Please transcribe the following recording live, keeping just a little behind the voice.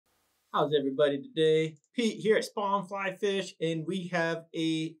How's everybody today? Pete here at Spawn Fly Fish, and we have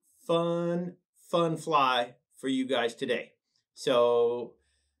a fun fly for you guys today. So,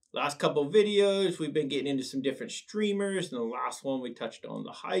 last couple of videos, we've been getting into some different streamers. In the last one, we touched on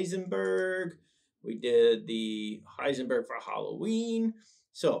the Heisenberg. We did the Heisenberg for Halloween.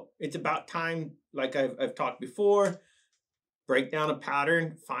 So, it's about time, like I've talked before, break down a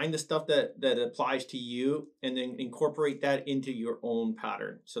pattern, find the stuff that applies to you, and then incorporate that into your own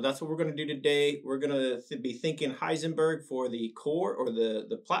pattern. So that's what we're going to do today. We're going to be thinking Heisenberg for the core or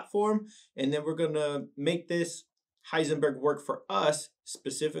the platform, and then we're going to make this Heisenberg work for us,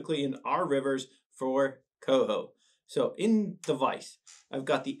 specifically in our rivers for Coho. So in the vise, I've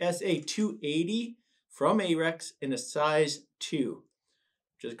got the SA280 from Ahrex in a size 2.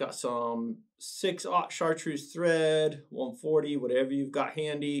 Just got some 6/0 Chartreuse thread, 140, whatever you've got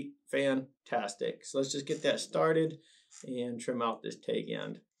handy. Fantastic. So let's just get that started and trim out this tag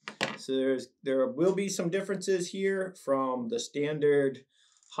end. So there will be some differences here from the standard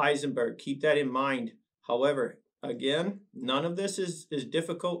Heisenberg. Keep that in mind. However, again, none of this is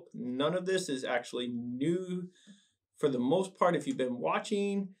difficult. None of this is actually new. For the most part, if you've been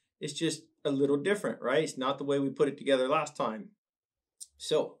watching, it's just a little different, right? It's not the way we put it together last time.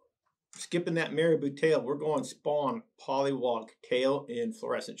 So, skipping that Marabou tail, we're going Spawn Polliwog tail in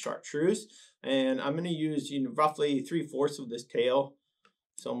fluorescent Chartreuse. And I'm going to use roughly 3/4 of this tail,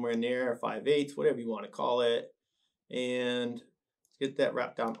 somewhere in there, 5/8, whatever you want to call it. And get that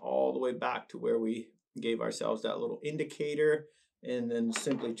wrapped down all the way back to where we gave ourselves that little indicator. And then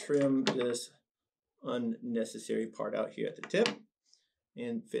simply trim this unnecessary part out here at the tip.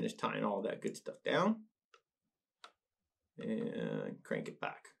 And finish tying all that good stuff down. And crank it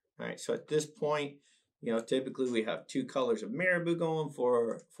back. All right, so at this point, typically we have 2 colors of Marabou going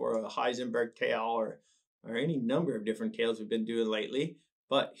for a Heisenberg tail or any number of different tails we've been doing lately.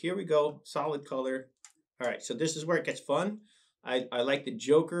 But here we go, solid color. All right, so this is where it gets fun. I like the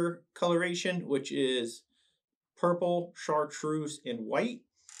Joker coloration, which is purple, chartreuse, and white.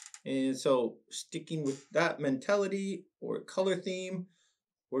 And so sticking with that mentality or color theme,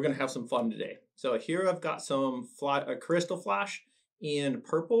 we're going to have some fun today. So here I've got some Krystal flash in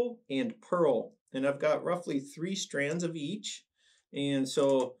purple and pearl. And I've got roughly 3 strands of each. And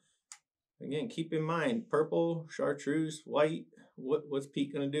so, again, keep in mind, purple, chartreuse, white. What's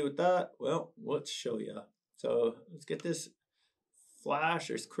Pete going to do with that? Well, let's show you. So let's get this flash,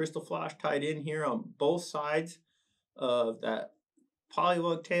 or Krystal flash, tied in here on both sides of that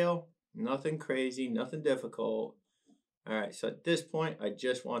Polliwog tail. Nothing crazy, nothing difficult. All right, so at this point, I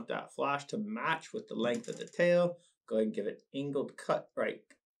just want that flash to match with the length of the tail. Go ahead and give it angled cut right.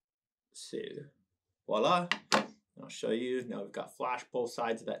 So, voila. I'll show you. Now we've got flash both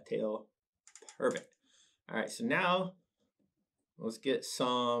sides of that tail. Perfect. All right, so now let's get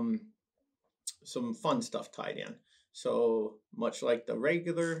some fun stuff tied in. So much like the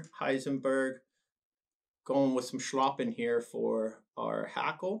regular Heisenberg, going with some Schlappen here for our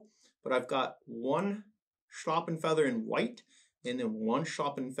Hackle. But I've got 1 Schlappen feather in white and then 1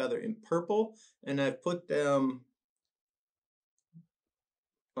 Schlappen feather in purple, and I've put them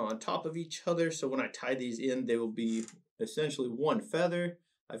on top of each other, so when I tie these in, they will be essentially 1 feather.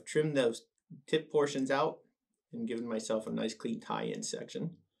 I've trimmed those tip portions out and given myself a nice clean tie-in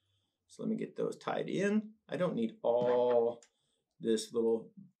section. So let me get those tied in. I don't need all this little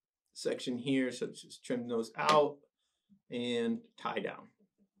section here, so just trim those out and tie down.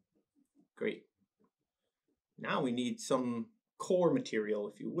 Great. Now we need some core material,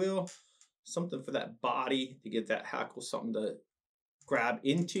 if you will, something for that body to give that hackle something to grab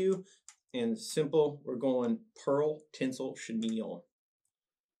into. And simple, we're going pearl, tinsel, chenille.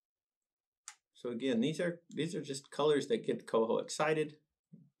 So again, these are just colors that get Coho excited.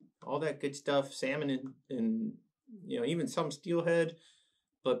 All that good stuff, salmon and even some steelhead.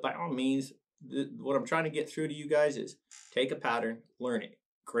 But by all means, what I'm trying to get through to you guys is take a pattern, learn it.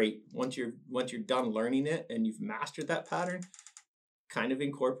 Great. Once you're done learning it and you've mastered that pattern, kind of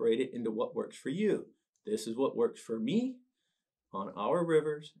incorporate it into what works for you. This is what works for me on our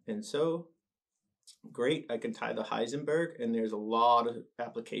rivers, and so great. I can tie the Heisenberg, and there's a lot of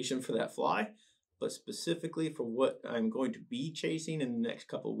application for that fly, but specifically for what I'm going to be chasing in the next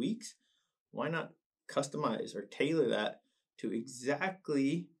couple of weeks, why not customize or tailor that to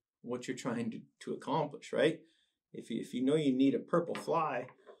exactly what you're trying to accomplish, right? If you know you need a purple fly,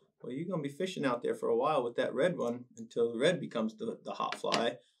 well, you're going to be fishing out there for a while with that red one until the red becomes the hot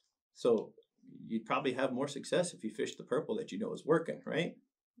fly. So you'd probably have more success if you fish the purple that you know is working, right?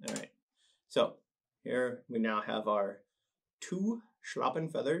 All right. So here we now have our 2 Schlappen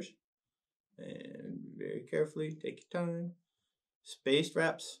feathers. And very carefully, take your time. Spaced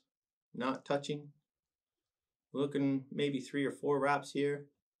wraps not touching. Looking maybe 3 or 4 wraps here.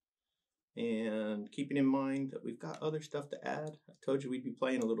 And keeping in mind that we've got other stuff to add. I told you we'd be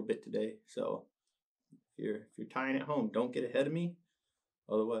playing a little bit today. So if you're tying at home, don't get ahead of me.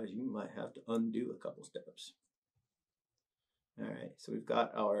 Otherwise, you might have to undo a couple steps. All right, so we've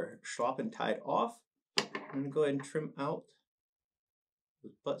got our Schlappen tied off. I'm going to go ahead and trim out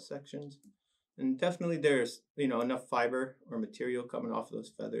the butt sections. And definitely there's, enough fiber or material coming off of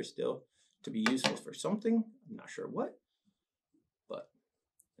those feathers still to be useful for something. I'm not sure what, but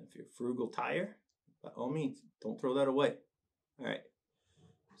if you're a frugal tyer, by all means, don't throw that away. All right,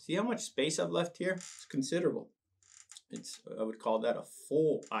 see how much space I've left here? It's considerable. I would call that a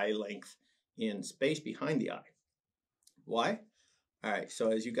full eye length in space behind the eye. Why? All right,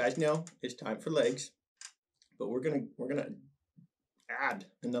 so as you guys know, it's time for legs, but we're gonna add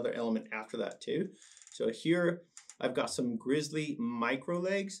another element after that too. So here I've got some Grizzly micro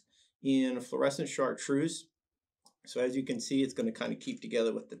legs in fluorescent Chartreuse. So as you can see, it's going to kind of keep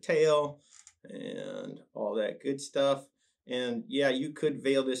together with the tail and all that good stuff. And yeah, you could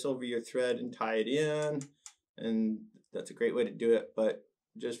veil this over your thread and tie it in, and that's a great way to do it. But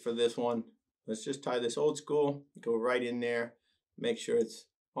just for this one, let's just tie this old school, go right in there, make sure it's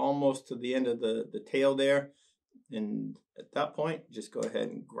almost to the end of the tail there. And at that point, just go ahead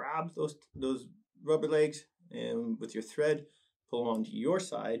and grab those rubber legs and with your thread, pull onto your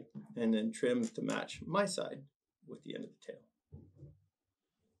side and then trim to match my side with the end of the tail.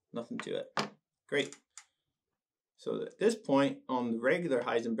 Nothing to it. Great. So at this point, on the regular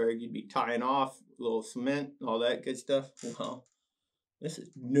Heisenberg, you'd be tying off a little cement, all that good stuff. Well, this is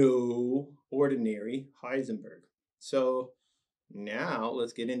no ordinary Heisenberg. So now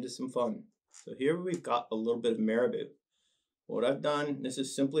let's get into some fun. So here we've got a little bit of Marabou. What I've done, this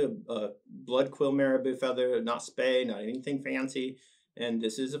is simply a blood quill Marabou feather, not spay, not anything fancy. And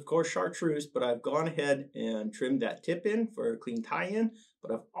this is, of course, Chartreuse, but I've gone ahead and trimmed that tip in for a clean tie-in,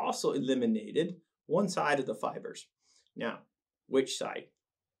 but I've also eliminated one side of the fibers. Now, which side?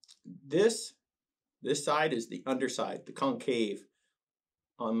 This side is the underside, the concave.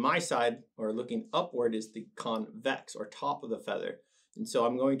 On my side, or looking upward, is the convex, or top of the feather. And so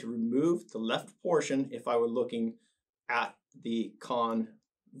I'm going to remove the left portion if I were looking at the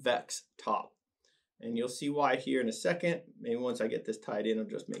convex top. And you'll see why here in a second. Maybe once I get this tied in, it'll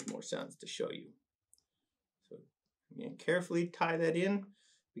just make more sense to show you. So again, carefully tie that in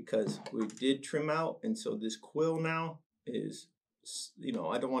because we did trim out. And so this quill now is,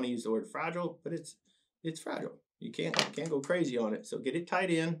 I don't want to use the word fragile, but it's fragile. You can't go crazy on it. So get it tied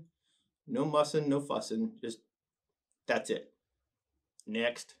in. No mussing, no fussing. Just that's it.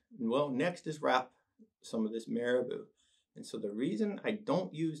 Next is wrap some of this Marabou. And so the reason I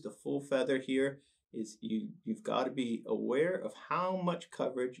don't use the full feather here is you've got to be aware of how much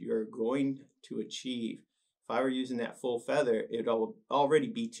coverage you're going to achieve. If I were using that full feather, it'll already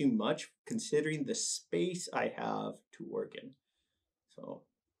be too much considering the space I have to work in. So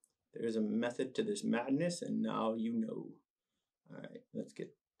there's a method to this madness, and now you know. All right, let's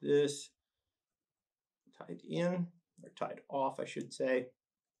get this tied in. Or tied off, I should say,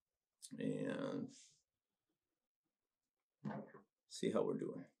 and see how we're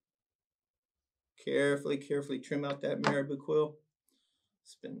doing. Carefully trim out that Marabou quill.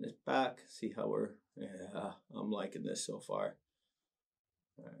 Spin this back, see how I'm liking this so far.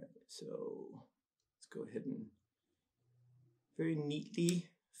 All right, so let's go ahead and very neatly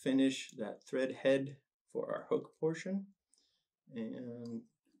finish that thread head for our hook portion and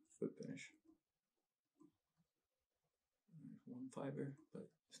foot finish. One fiber, but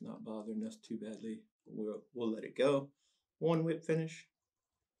it's not bothering us too badly. We'll let it go. One whip finish,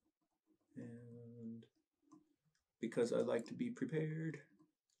 and because I like to be prepared,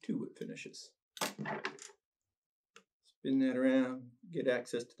 2 whip finishes. Spin that around, get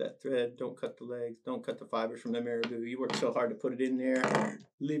access to that thread. Don't cut the legs, don't cut the fibers from the Marabou. You worked so hard to put it in there,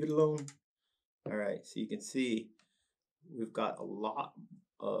 leave it alone. All right, so you can see we've got a lot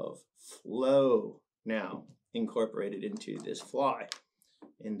of flow now incorporated into this fly.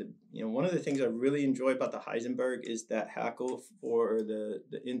 And one of the things I really enjoy about the Heisenberg is that hackle for the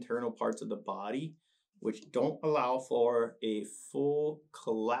internal parts of the body, which don't allow for a full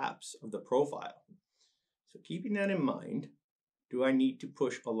collapse of the profile. So keeping that in mind, do I need to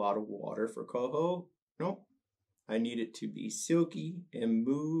push a lot of water for coho? Nope. I need it to be silky and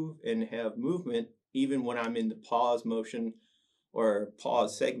move and have movement even when I'm in the pause motion or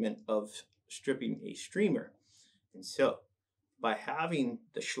pause segment of stripping a streamer. And so by having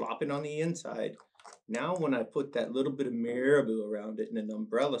the Schlappen on the inside, now when I put that little bit of Marabou around it in an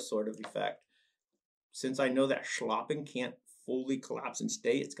umbrella sort of effect, since I know that Schlappen can't fully collapse and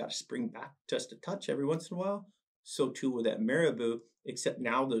stay. It's got to spring back just a touch every once in a while. So too with that Marabou, except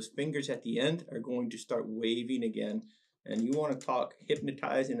now those fingers at the end are going to start waving again. And you want to talk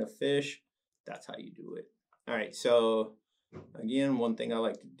hypnotizing a fish, that's how you do it. All right, so again, one thing I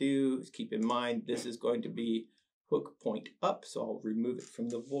like to do is keep in mind this is going to be hook point up, so I'll remove it from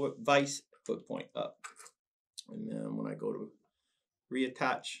the vise, hook point up. And then when I go to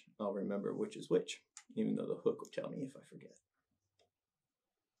reattach, I'll remember which is which, even though the hook will tell me if I forget.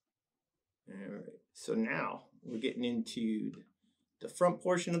 All right, so now we're getting into the front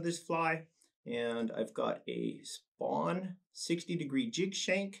portion of this fly, and I've got a Spawn 60-degree jig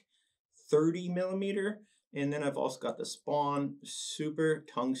shank, 30 millimeter, and then I've also got the Spawn super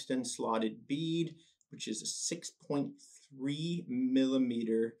tungsten slotted bead, which is a 6.3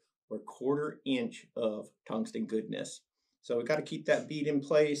 millimeter or 1/4 inch of tungsten goodness. So we got to keep that bead in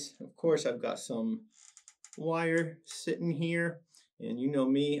place. Of course, I've got some wire sitting here, and you know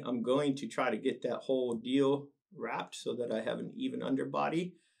me, I'm going to try to get that whole deal wrapped so that I have an even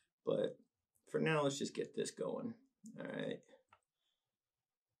underbody. But for now, let's just get this going. All right.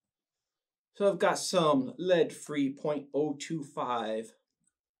 So I've got some lead-free 0.025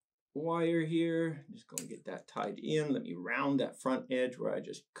 wire here. Just going to get that tied in. Let me round that front edge where I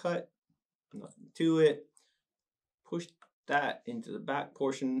just cut. Nothing to it. Push that into the back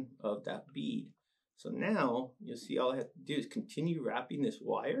portion of that bead. So now you'll see all I have to do is continue wrapping this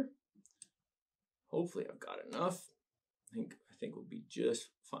wire. Hopefully I've got enough. I think we'll be just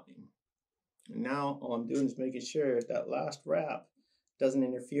fine. And now all I'm doing is making sure that last wrap doesn't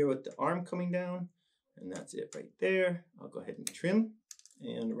interfere with the arm coming down. And that's it right there. I'll go ahead and trim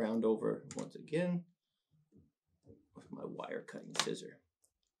and round over once again with my wire cutting scissor.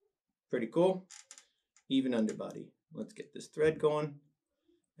 Pretty cool. Even underbody. Let's get this thread going,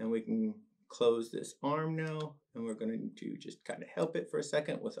 and we can close this arm now, and we're going to just kind of help it for a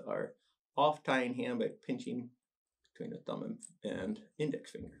second with our off tying hand by pinching between the thumb and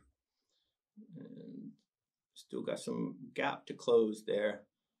index finger. And still got some gap to close there.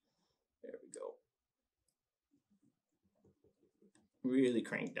 There we go. Really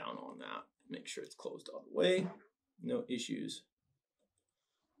crank down on that. Make sure it's closed all the way. No issues.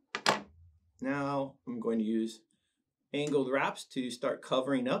 Now I'm going to use angled wraps to start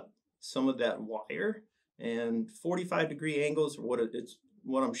covering up some of that wire, and 45-degree angles are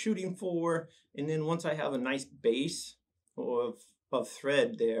what I'm shooting for. And then once I have a nice base of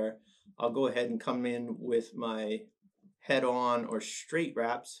thread there, I'll go ahead and come in with my head-on or straight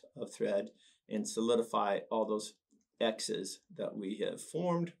wraps of thread and solidify all those X's that we have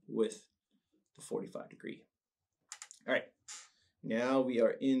formed with the 45-degree. All right, now we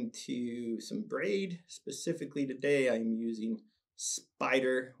are into some braid. Specifically today, I'm using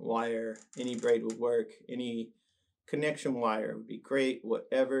spider wire. Any braid would work. Any connection wire would be great.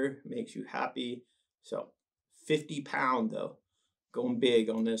 Whatever makes you happy. So 50-pound though. Going big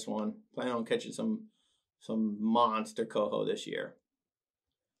on this one. Plan on catching some monster coho this year.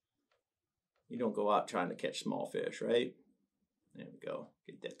 You don't go out trying to catch small fish, right? There we go.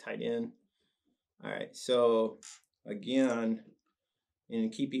 Get that tight in. All right, so again, in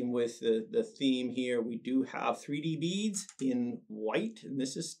keeping with the theme here, we do have 3D beads in white, and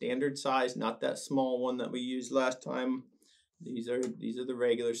this is standard size, not that small one that we used last time. These are the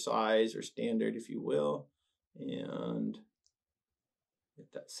regular size or standard, if you will. And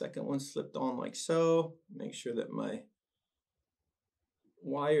get that second one slipped on like so. Make sure that my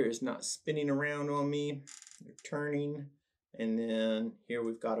wire is not spinning around on me. They're turning. And then here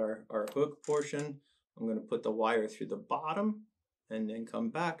we've got our hook portion. I'm going to put the wire through the bottom and then come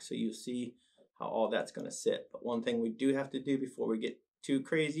back, so you'll see how all that's going to sit. But one thing we do have to do before we get too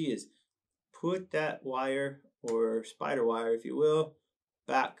crazy is put that wire, or spider wire if you will,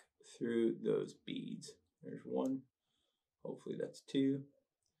 back through those beads. There's one. Hopefully that's two.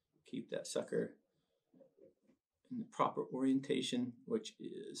 Keep that sucker in the proper orientation, which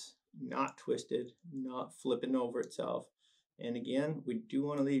is not twisted, not flipping over itself. And again, we do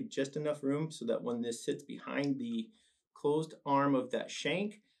want to leave just enough room so that when this sits behind the closed arm of that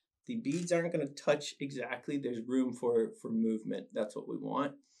shank, the beads aren't going to touch exactly. There's room for movement. That's what we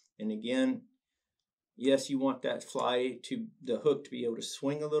want. And again, yes, you want that fly to the hook to be able to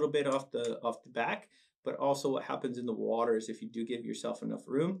swing a little bit off the back, but also what happens in the water is if you do give yourself enough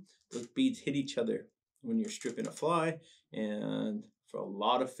room, those beads hit each other when you're stripping a fly. And for a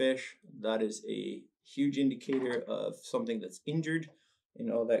lot of fish, that is a huge indicator of something that's injured and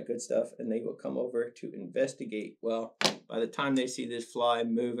all that good stuff, and they will come over to investigate. Well, by the time they see this fly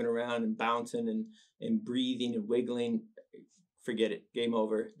moving around and bouncing and breathing and wiggling, forget it, game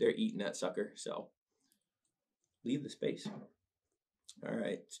over. They're eating that sucker. So leave the space. All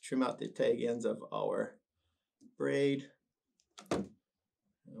right, let's trim out the tag ends of our braid. And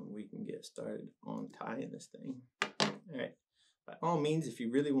we can get started on tying this thing. All right, by all means, if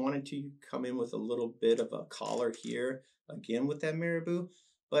you really wanted to, you come in with a little bit of a collar here, again with that Marabou,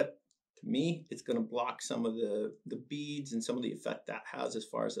 but to me, it's going to block some of the beads and some of the effect that has as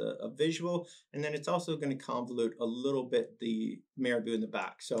far as a visual, and then it's also going to convolute a little bit the Marabou in the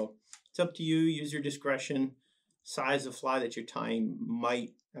back. So it's up to you, use your discretion. Size of fly that you're tying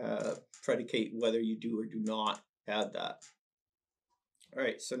might predicate whether you do or do not add that. All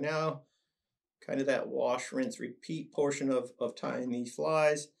right, so now kind of that wash, rinse, repeat portion of tying these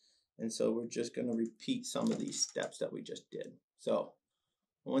flies. And so we're just going to repeat some of these steps that we just did. So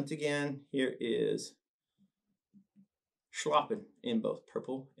once again, here is Schlappen in both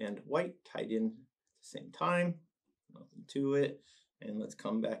purple and white, tied in at the same time. Nothing to it. And let's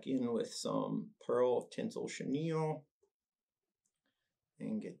come back in with some pearl tinsel chenille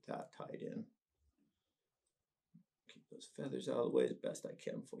and get that tied in. Keep those feathers out of the way as best I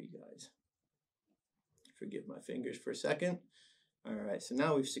can for you guys. Forgive my fingers for a second. All right, so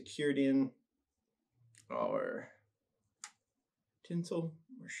now we've secured in our tinsel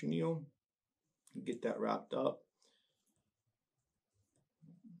or chenille. Get that wrapped up.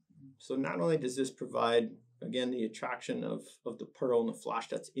 So not only does this provide, again, the attraction of the pearl and the flash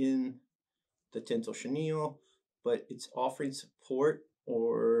that's in the tinsel chenille, but it's offering support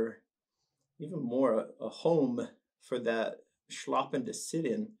or even more a home for that Schlappen to sit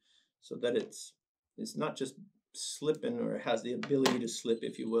in, so that it's not just slipping, or has the ability to slip,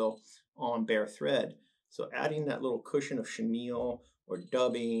 if you will, on bare thread. So adding that little cushion of chenille or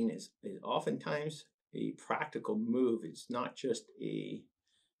dubbing is oftentimes a practical move. It's not just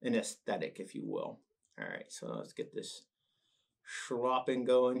an aesthetic, if you will. All right, so let's get this Schlappen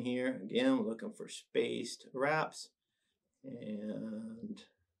going here. Again, we're looking for spaced wraps, and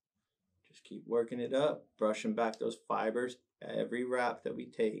just keep working it up, brushing back those fibers every wrap that we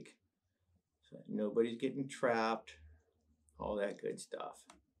take, so that nobody's getting trapped, all that good stuff.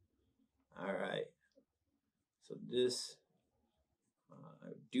 All right, so this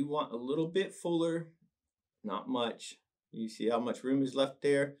I do want a little bit fuller, not much. You see how much room is left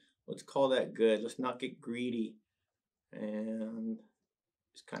there? Let's call that good. Let's not get greedy, and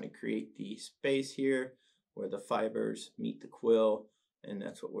just kind of create the space here where the fibers meet the quill, and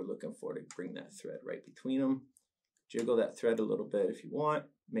that's what we're looking for, to bring that thread right between them. Jiggle that thread a little bit if you want.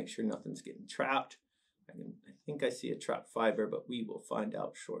 Make sure nothing's getting trapped. I think I see a trapped fiber, but we will find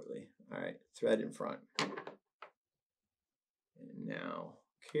out shortly. All right, thread in front. And now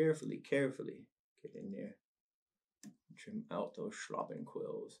carefully get in there. Trim out those Schlappen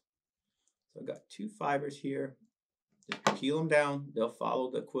quills. So I've got two fibers here. Just peel them down. They'll follow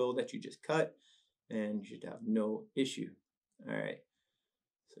the quill that you just cut, and you should have no issue. All right.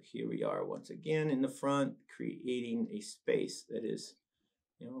 So here we are once again in the front, creating a space that is,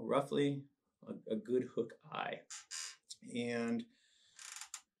 roughly a good hook eye. And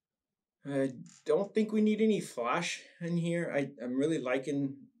I don't think we need any flash in here. I'm really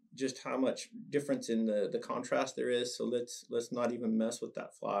liking just how much difference in the contrast there is. So let's not even mess with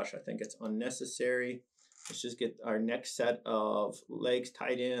that flash. I think it's unnecessary. Let's just get our next set of legs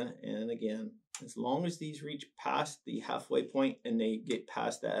tied in. And again, as long as these reach past the halfway point and they get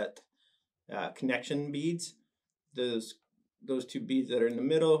past that connection beads, those two beads that are in the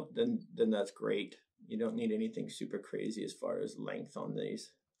middle, then that's great. You don't need anything super crazy as far as length on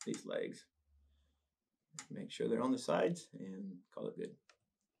these legs. Make sure they're on the sides and call it good.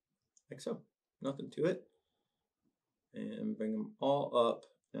 Like so, nothing to it. And bring them all up.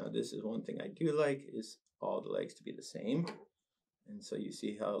 Now this is one thing I do like, is all the legs to be the same. And so you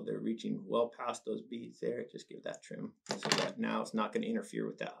see how they're reaching well past those beads there. Just give that trim so that now it's not going to interfere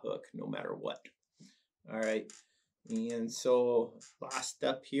with that hook no matter what. All right. And so last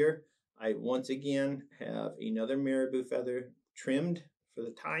step here, I once again have another Marabou feather trimmed for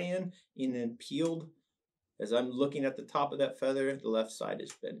the tie-in and then peeled. As I'm looking at the top of that feather, the left side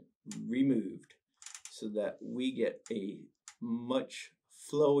has been removed so that we get a much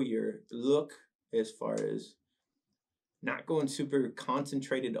flowier look, as far as not going super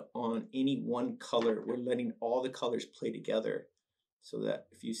concentrated on any one color. We're letting all the colors play together so that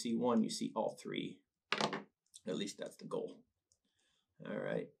if you see one, you see all three. At least that's the goal. All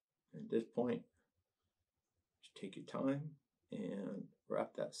right, at this point, just take your time and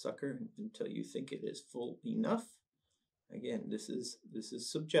wrap that sucker until you think it is full enough. Again, this is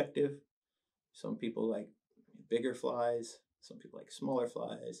subjective. Some people like bigger flies, some people like smaller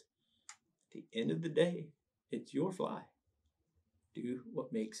flies. At the end of the day, it's your fly. Do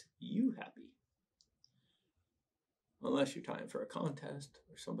what makes you happy. Unless you're tying for a contest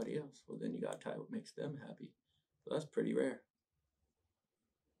or somebody else. Well, then you got to tie what makes them happy. So that's pretty rare.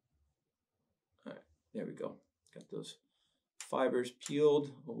 All right, there we go. Got those fibers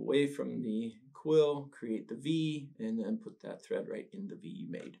peeled away from the quill, create the V, and then put that thread right in the V you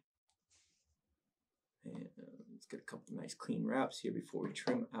made. And let's get a couple nice clean wraps here before we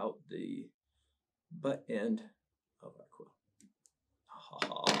trim out the butt end of our quill.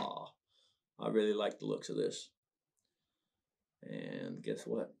 I really like the looks of this. And guess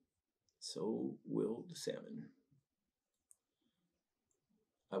what? So will the salmon.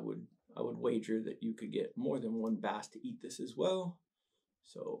 I would wager that you could get more than one bass to eat this as well.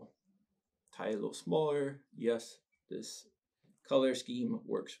 So tie a little smaller. Yes, this color scheme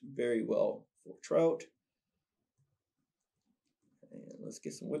works very well for trout. And let's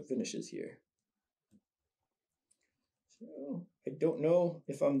get some whip finishes here. So I don't know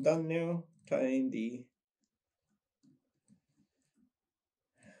if I'm done now tying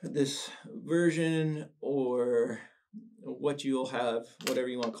this version or what you'll have, whatever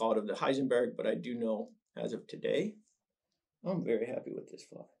you want to call it, of the Heisenberg, but I do know as of today, I'm very happy with this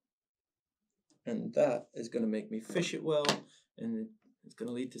fly. And that is going to make me fish it well, and it's going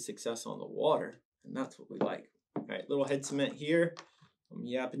to lead to success on the water, and that's what we like. All right, little head cement here. I'm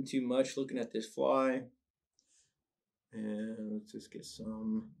yapping too much looking at this fly. And let's just get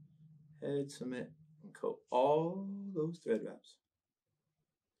some head cement and coat all those thread wraps.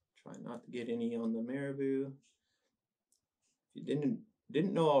 Try not to get any on the Marabou. If you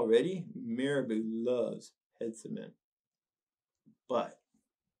didn't know already, Marabou loves head cement, but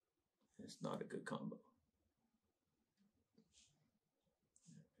it's not a good combo.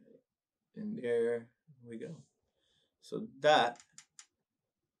 And there we go. So that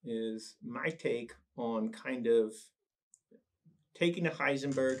is my take on kind of taking a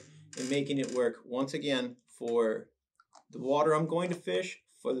Heisenberg and making it work once again for the water I'm going to fish,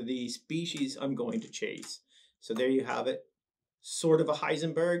 for the species I'm going to chase. So there you have it. Sort of a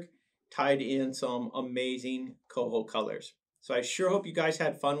Heisenberg tied in some amazing coho colors. So I sure hope you guys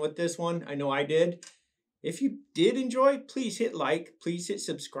had fun with this one. I know I did. If you did enjoy, please hit like, please hit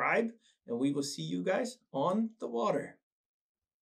subscribe, and we will see you guys on the water.